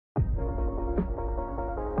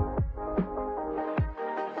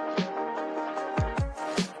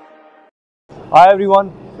Hi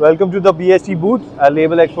everyone, welcome to the BST booth at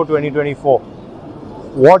LabelExpo 2024.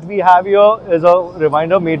 What we have here is a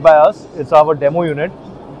rewinder made by us. It's our demo unit.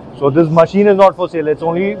 So this machine is not for sale, it's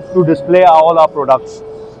only to display all our products.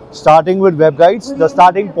 Starting with web guides, the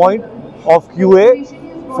starting point of QA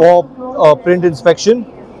for print inspection,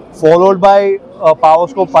 followed by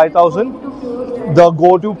PowerScope 5000, the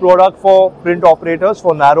go-to product for print operators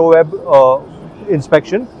for narrow web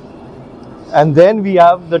inspection. And then we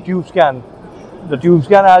have the TubeScan. The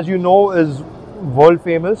TubeScan, as you know, is world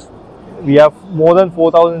famous. We have more than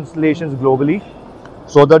 4,000 installations globally.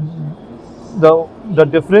 So the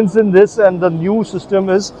difference in this and the new system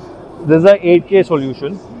is this is an 8K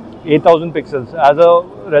solution, 8,000 pixels, as a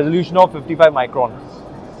resolution of 55 micron.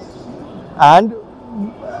 And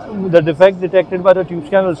the defect detected by the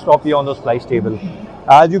TubeScan will stop here on the splice table.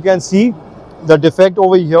 As you can see, the defect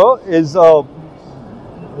over here is a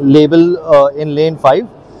label in lane 5.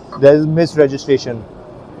 There is misregistration.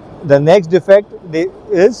 The next defect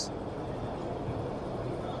is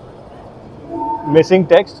missing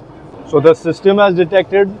text. So the system has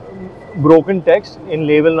detected broken text in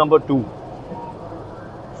label number 2.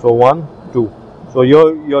 So 1, 2. So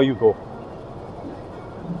here you go.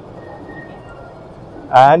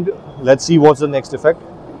 And let's see what's the next defect.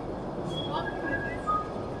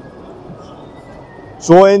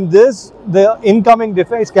 So in this, the incoming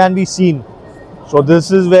defects can be seen. So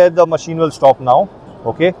this is where the machine will stop now.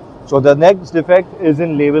 Okay. So the next defect is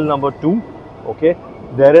in label number 2. Okay.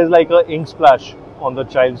 There is like a ink splash on the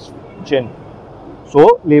child's chin.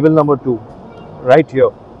 So label number 2, right here.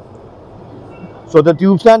 So the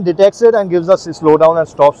TubeScan detects it and gives us a slowdown and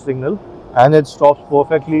stop signal, and it stops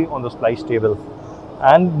perfectly on the splice table.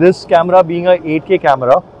 And this camera being a 8K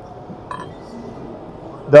camera,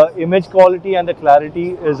 the image quality and the clarity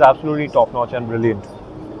is absolutely top notch and brilliant.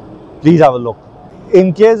 Please have a look.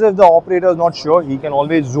 In case if the operator is not sure, he can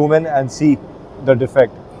always zoom in and see the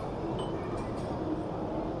defect.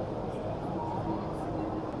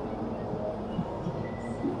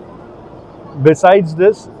 Besides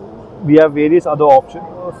this, we have various other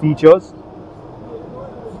features.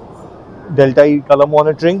 Delta E color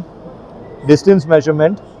monitoring, distance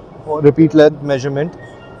measurement or repeat length measurement,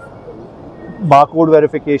 barcode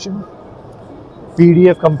verification,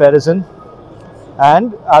 PDF comparison,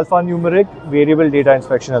 and alphanumeric variable data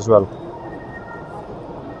inspection as well.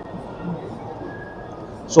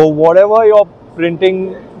 So whatever your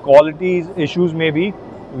printing qualities issues may be,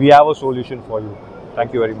 we have a solution for you.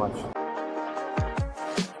 Thank you very much.